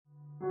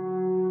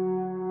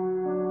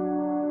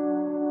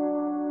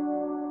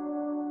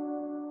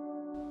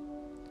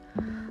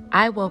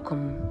I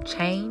welcome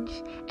change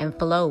and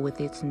flow with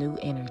its new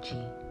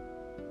energy.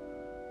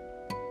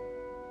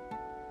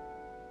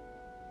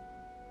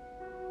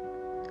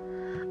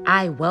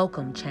 I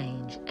welcome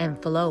change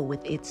and flow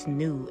with its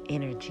new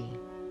energy.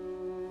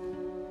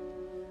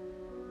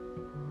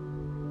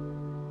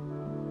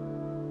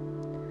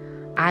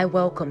 I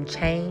welcome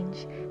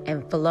change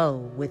and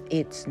flow with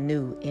its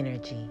new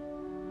energy.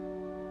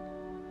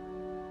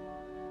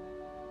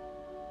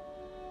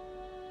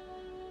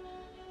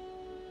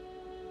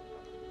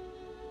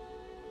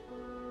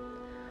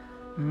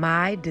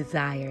 My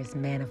desires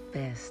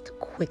manifest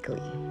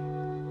quickly.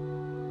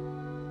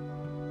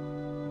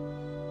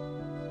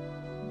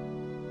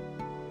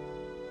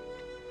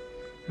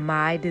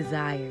 My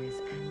desires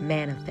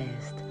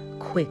manifest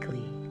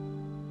quickly.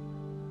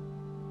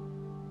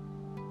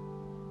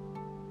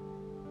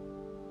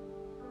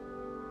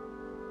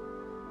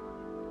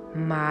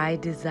 My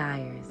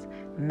desires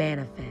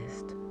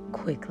manifest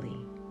quickly.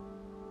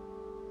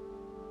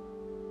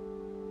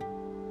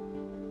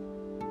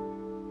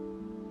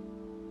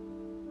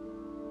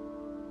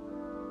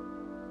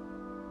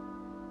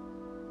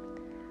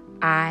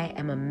 I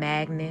am a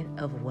magnet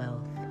of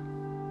wealth.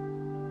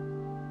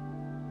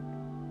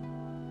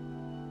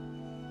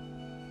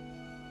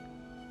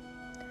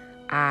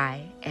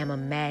 I am a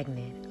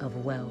magnet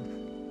of wealth.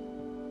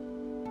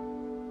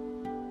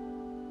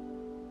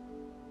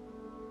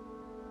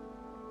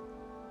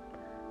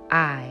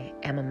 I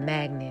am a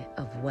magnet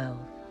of wealth.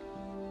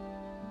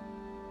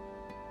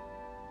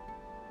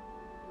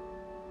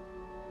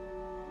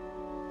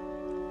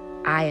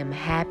 I am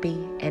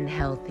happy and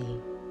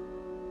healthy.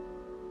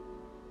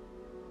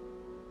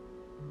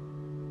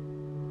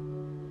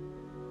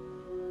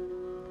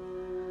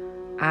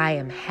 I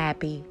am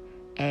happy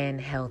and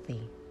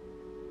healthy.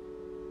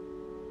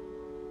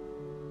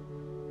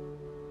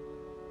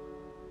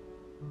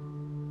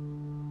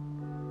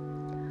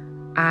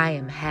 I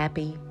am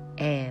happy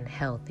and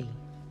healthy.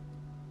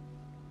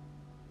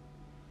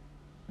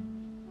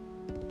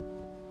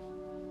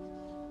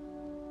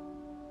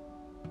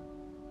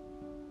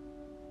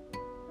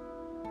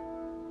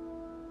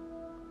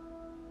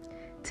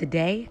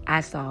 Today,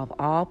 I solve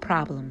all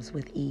problems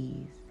with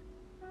ease.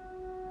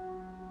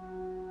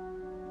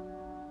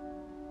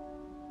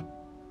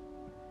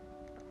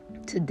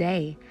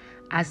 Today,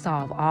 I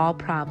solve all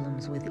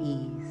problems with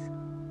ease.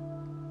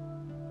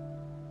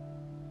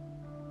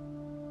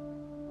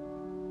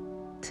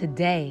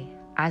 Today,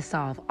 I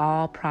solve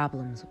all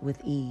problems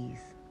with ease.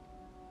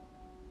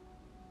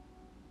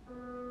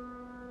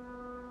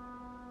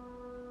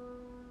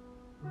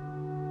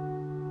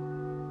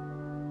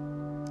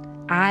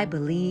 I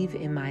believe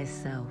in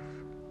myself.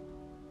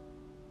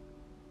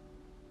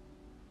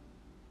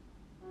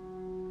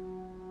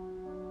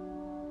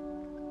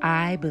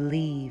 I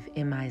believe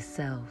in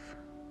myself.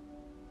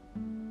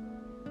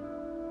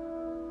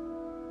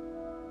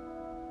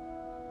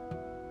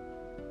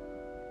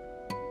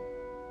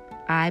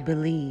 I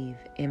believe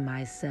in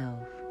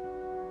myself.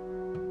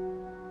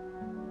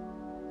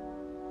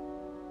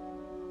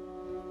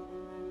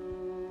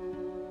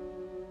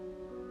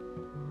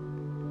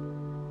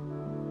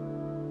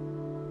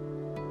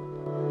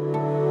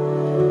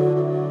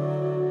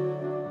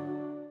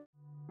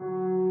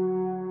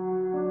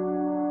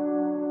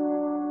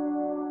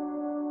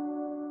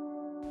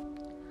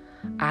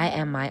 I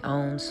am my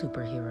own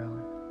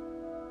superhero.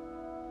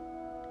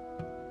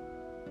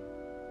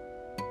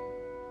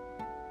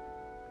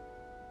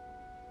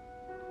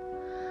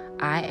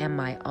 I am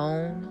my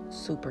own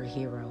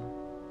superhero.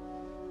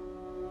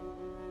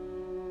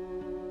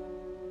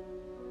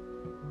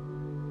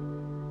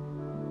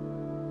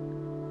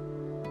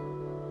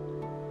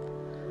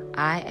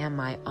 I am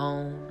my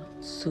own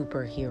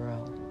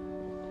superhero.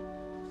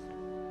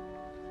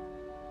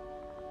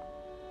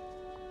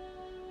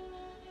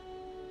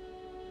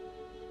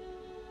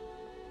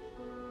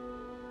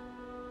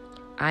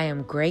 I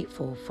am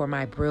grateful for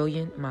my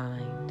brilliant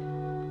mind.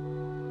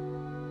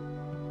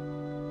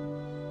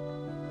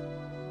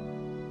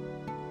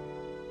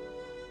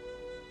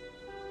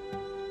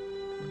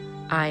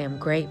 I am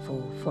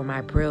grateful for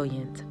my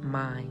brilliant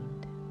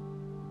mind.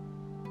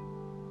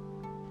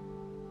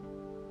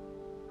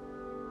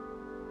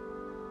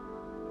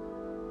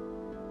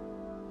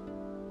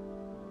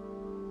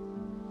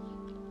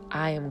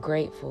 I am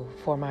grateful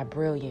for my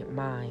brilliant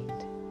mind.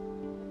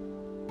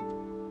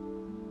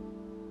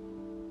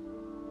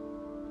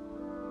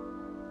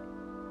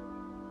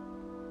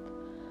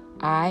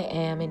 I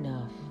am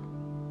enough.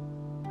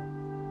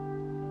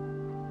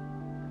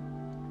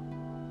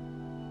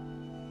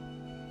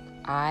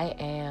 I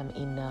am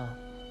enough.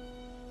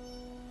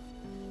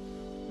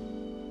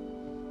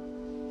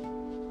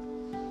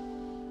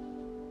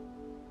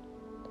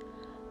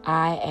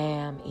 I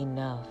am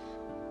enough.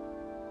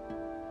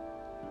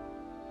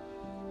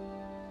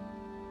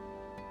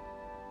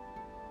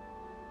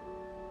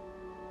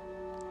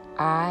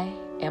 I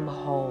am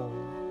whole.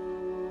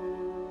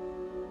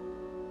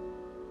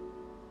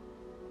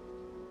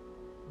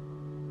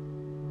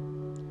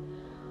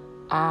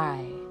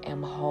 I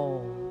am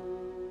whole.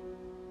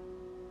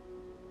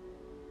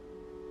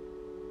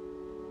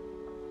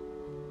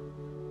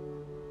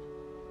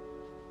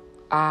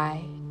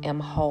 I am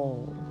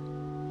whole.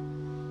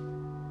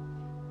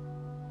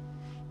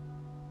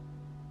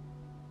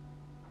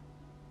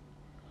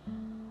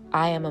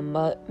 I am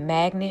a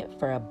magnet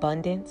for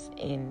abundance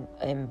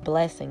and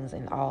blessings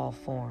in all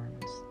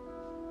forms.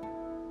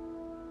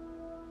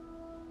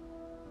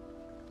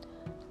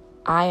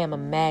 I am a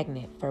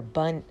magnet for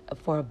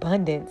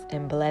abundance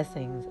and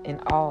blessings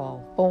in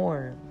all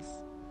forms.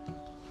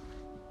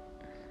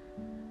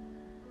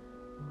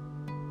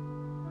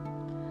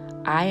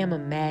 I am a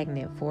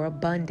magnet for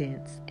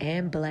abundance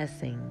and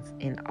blessings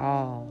in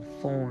all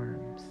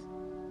forms.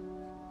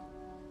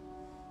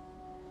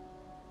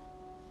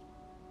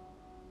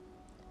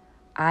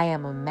 I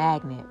am a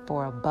magnet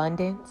for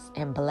abundance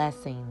and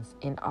blessings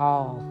in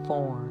all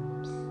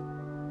forms.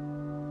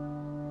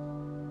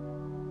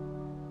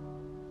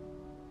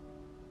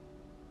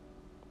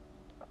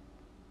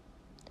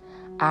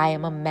 I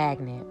am a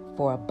magnet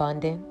for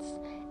abundance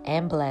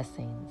and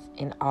blessings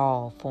in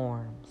all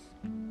forms.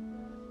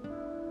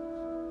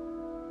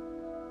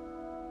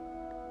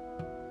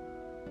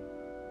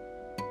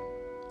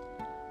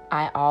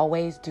 I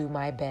always do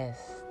my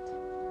best.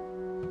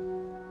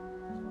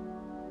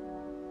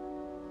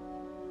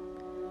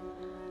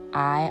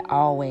 I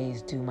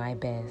always do my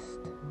best.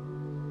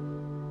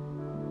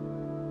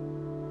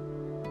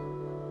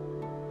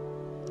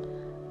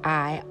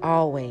 I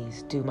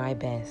always do my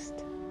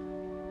best.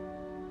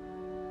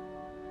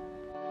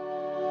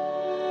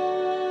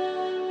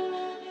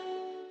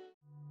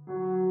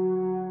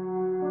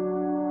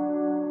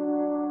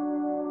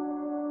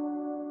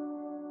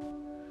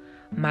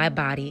 My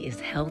body is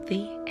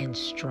healthy and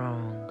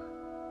strong.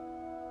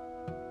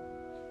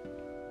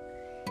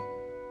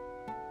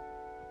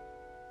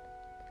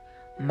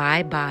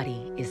 My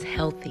body is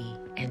healthy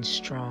and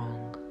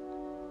strong.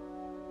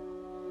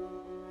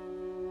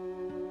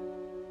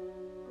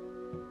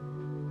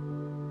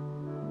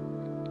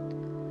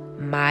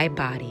 My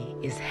body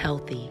is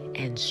healthy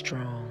and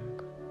strong.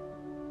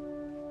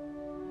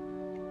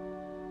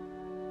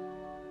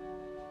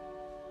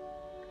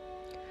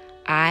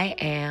 I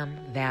am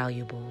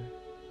valuable.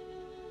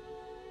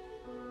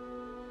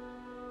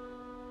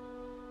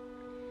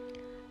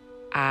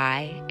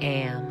 I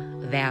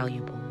am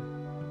valuable.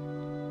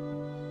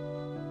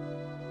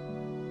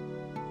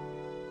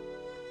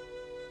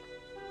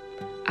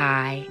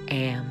 I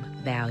am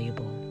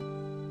valuable.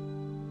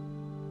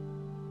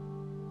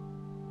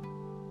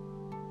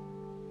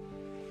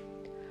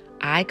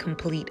 I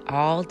complete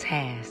all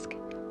tasks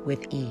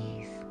with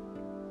ease.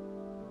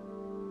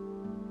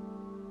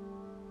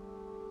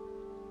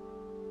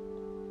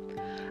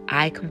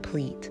 I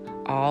complete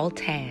all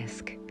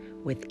tasks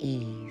with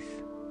ease.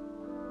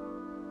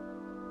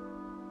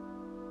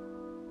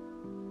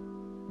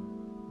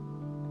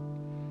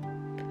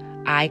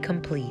 I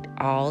complete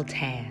all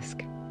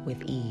tasks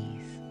with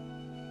ease.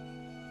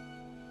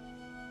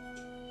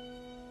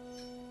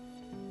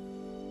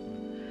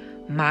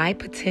 My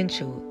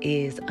potential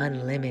is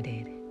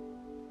unlimited.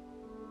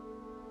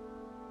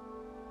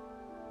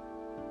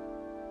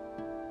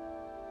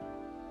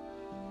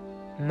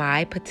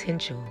 My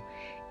potential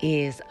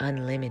is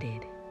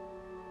unlimited.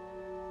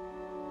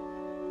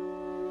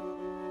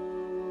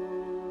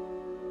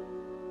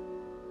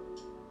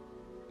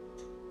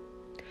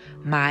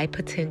 My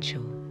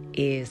potential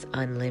is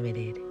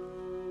unlimited.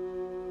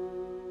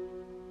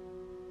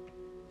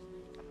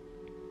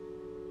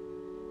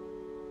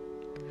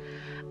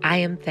 I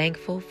am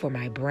thankful for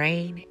my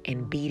brain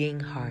and beating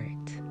heart.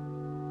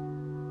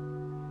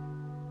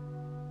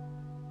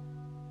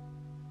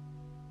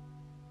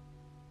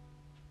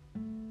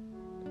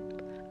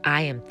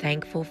 I am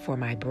thankful for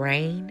my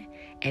brain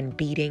and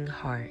beating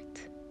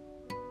heart.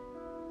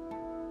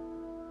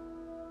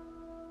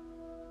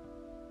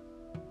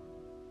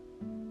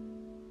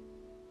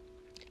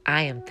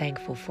 I am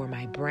thankful for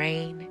my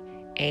brain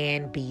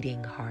and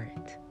beating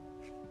heart.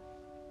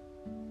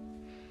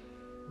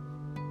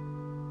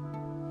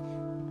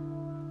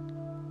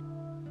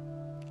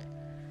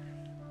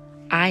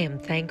 I am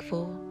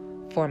thankful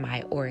for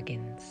my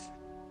organs.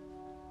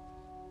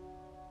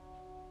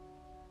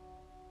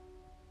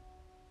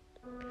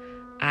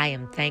 I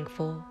am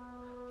thankful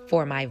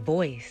for my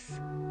voice.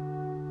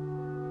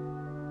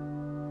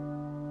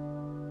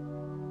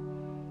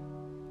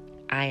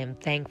 I am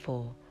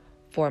thankful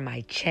for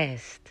my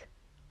chest.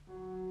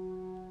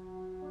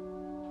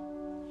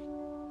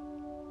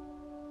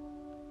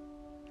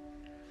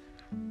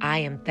 I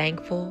am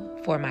thankful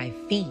for my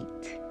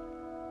feet.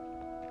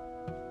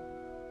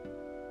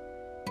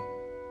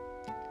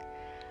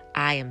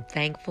 I am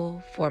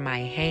thankful for my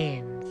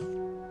hands.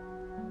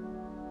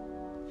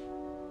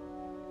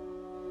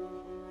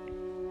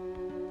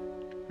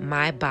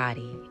 My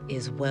body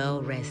is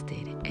well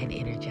rested and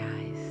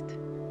energized.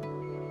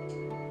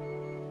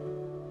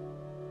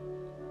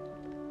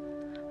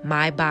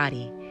 My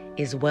body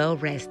is well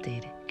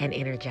rested and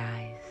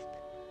energized.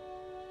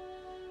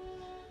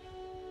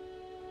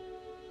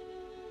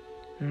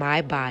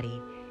 My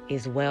body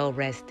is well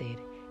rested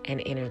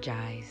and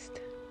energized.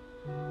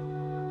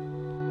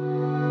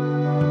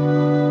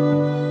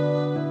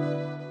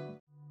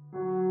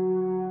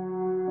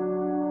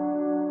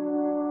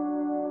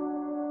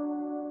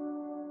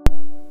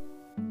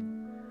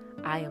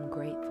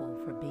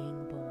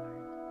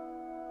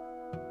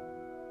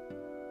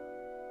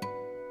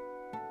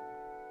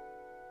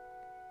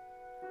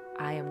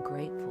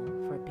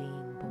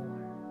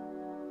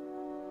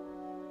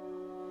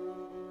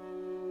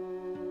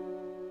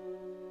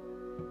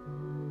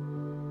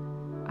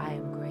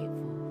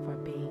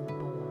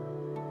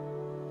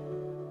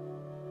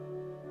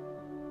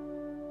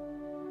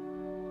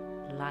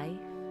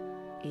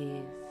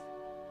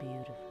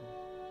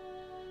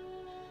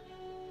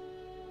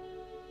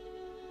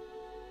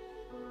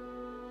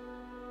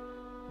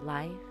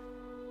 Life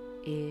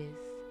is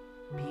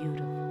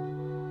beautiful.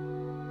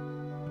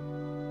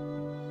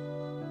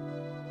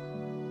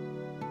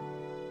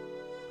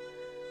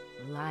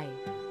 Life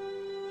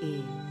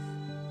is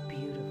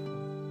beautiful.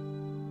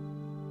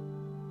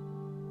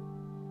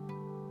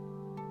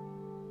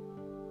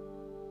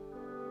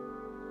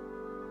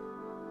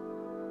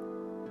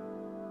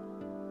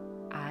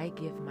 I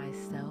give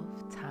myself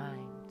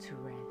time to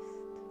rest.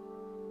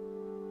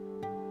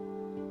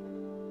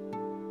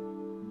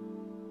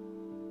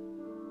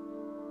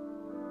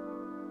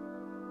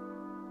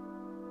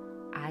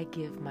 I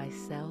give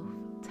myself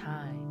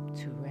time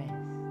to rest.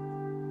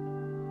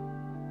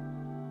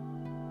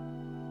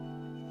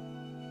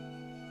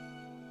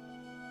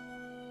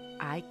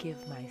 I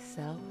give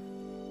myself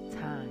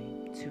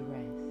time to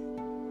rest.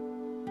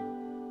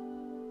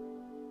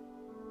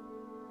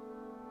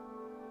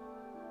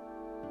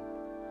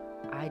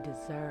 I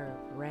deserve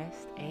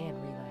rest and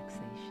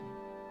relaxation.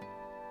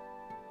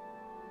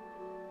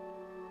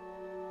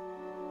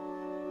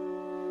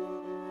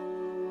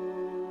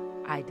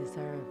 I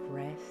deserve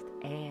rest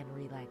and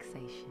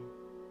relaxation.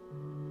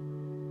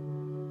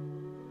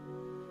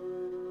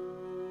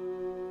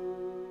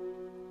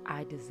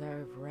 I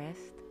deserve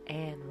rest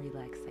and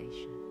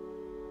relaxation.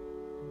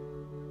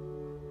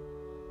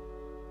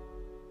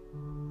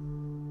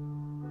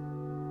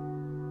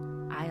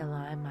 I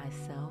align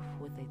myself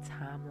with a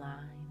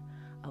timeline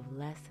of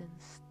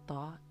lessons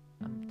taught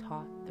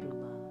through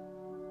love.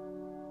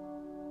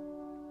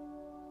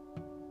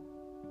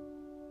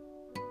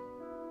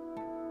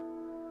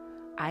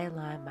 I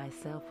align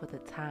myself with a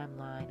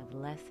timeline of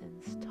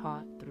lessons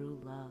taught through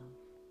love.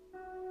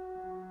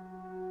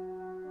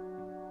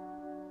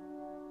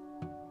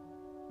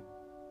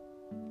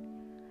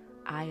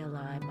 I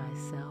align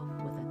myself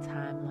with a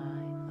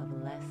timeline of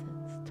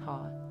lessons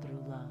taught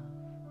through love.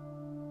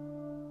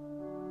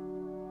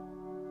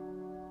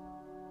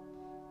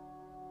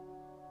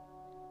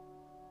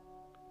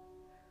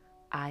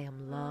 I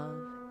am love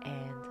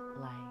and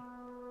light.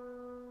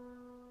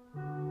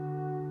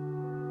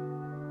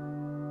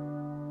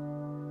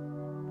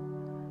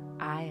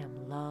 I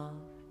am love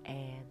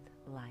and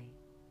light.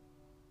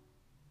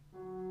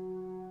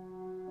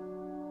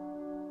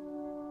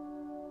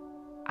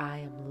 I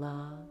am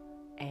love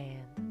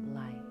and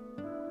light.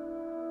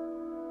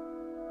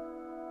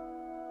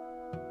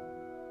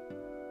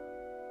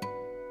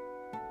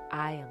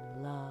 I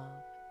am love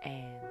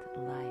and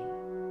light.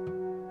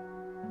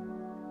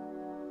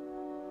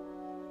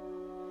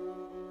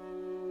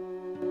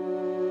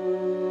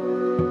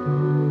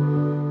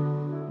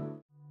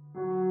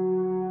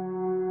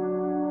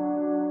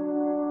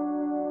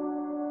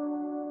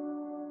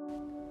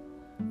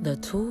 The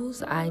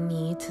tools I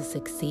need to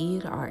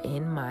succeed are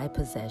in my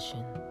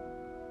possession.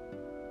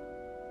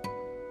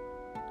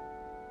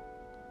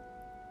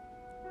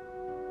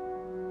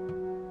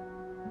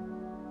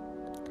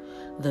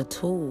 The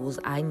tools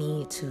I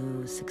need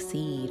to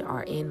succeed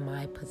are in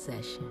my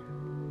possession.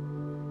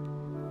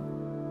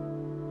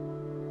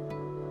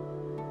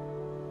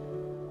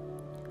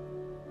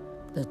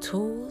 The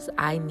tools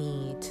I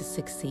need to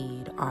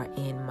succeed are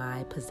in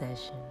my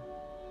possession.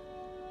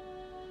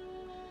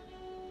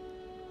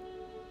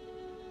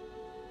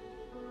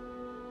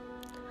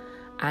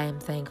 I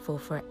am thankful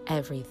for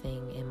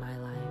everything in my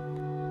life.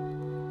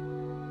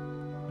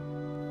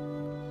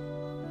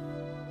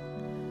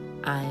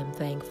 I am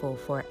thankful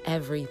for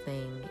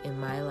everything in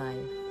my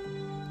life.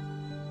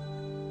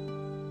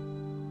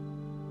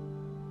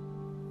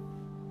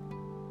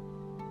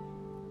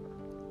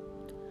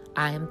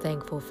 I am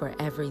thankful for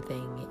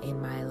everything in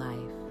my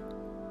life.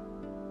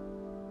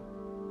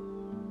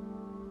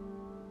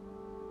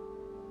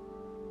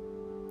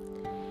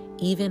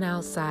 Even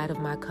outside of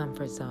my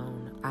comfort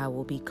zone, I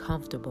will be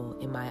comfortable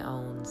in my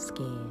own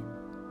skin.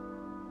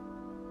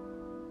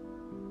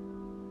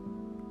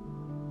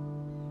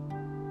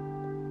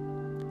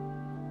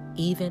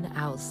 Even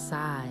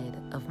outside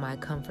of my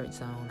comfort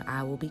zone,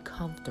 I will be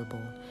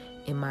comfortable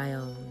in my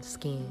own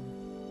skin.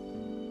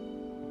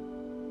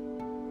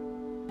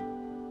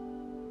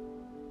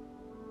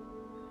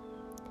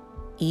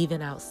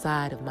 Even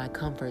outside of my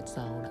comfort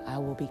zone, I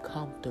will be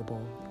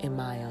comfortable in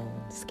my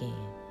own skin.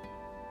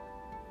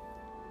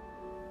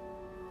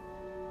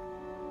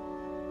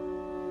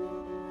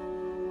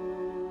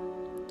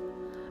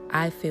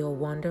 I feel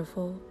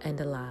wonderful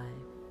and alive.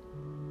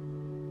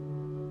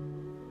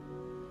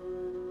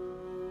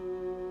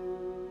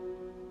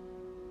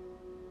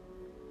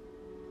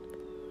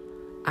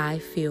 I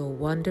feel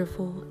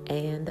wonderful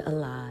and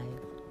alive.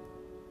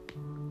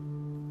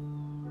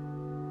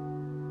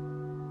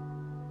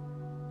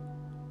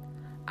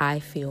 I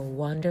feel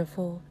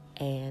wonderful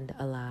and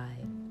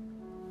alive.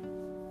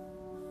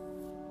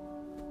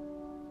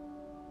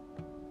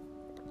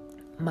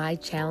 My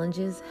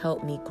challenges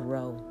help me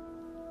grow.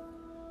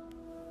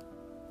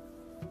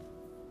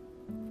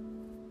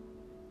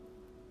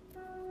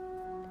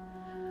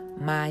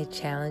 My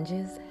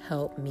challenges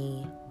help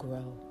me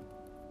grow.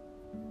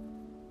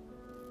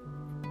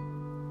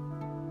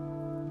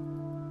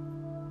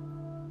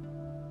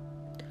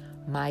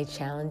 My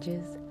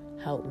challenges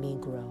help me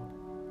grow.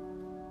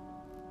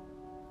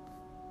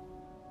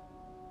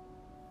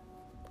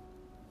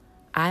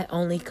 I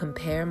only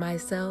compare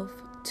myself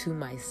to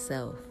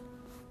myself.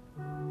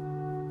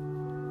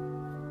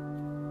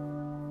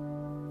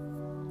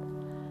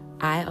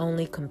 I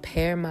only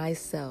compare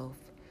myself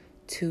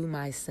to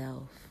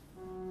myself.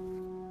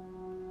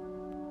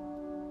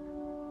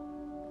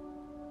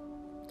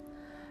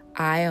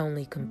 I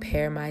only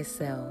compare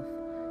myself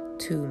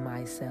to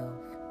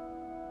myself.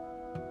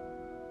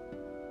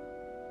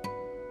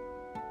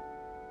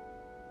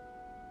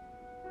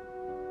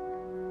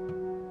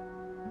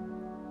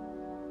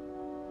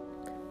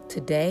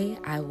 Today,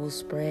 I will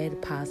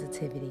spread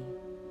positivity.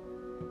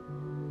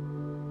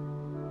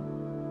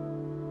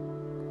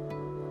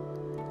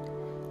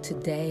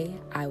 Today,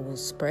 I will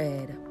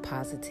spread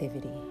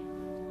positivity.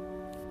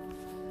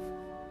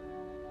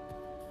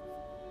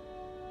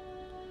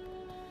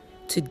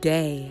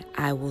 Today,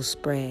 I will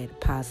spread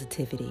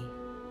positivity.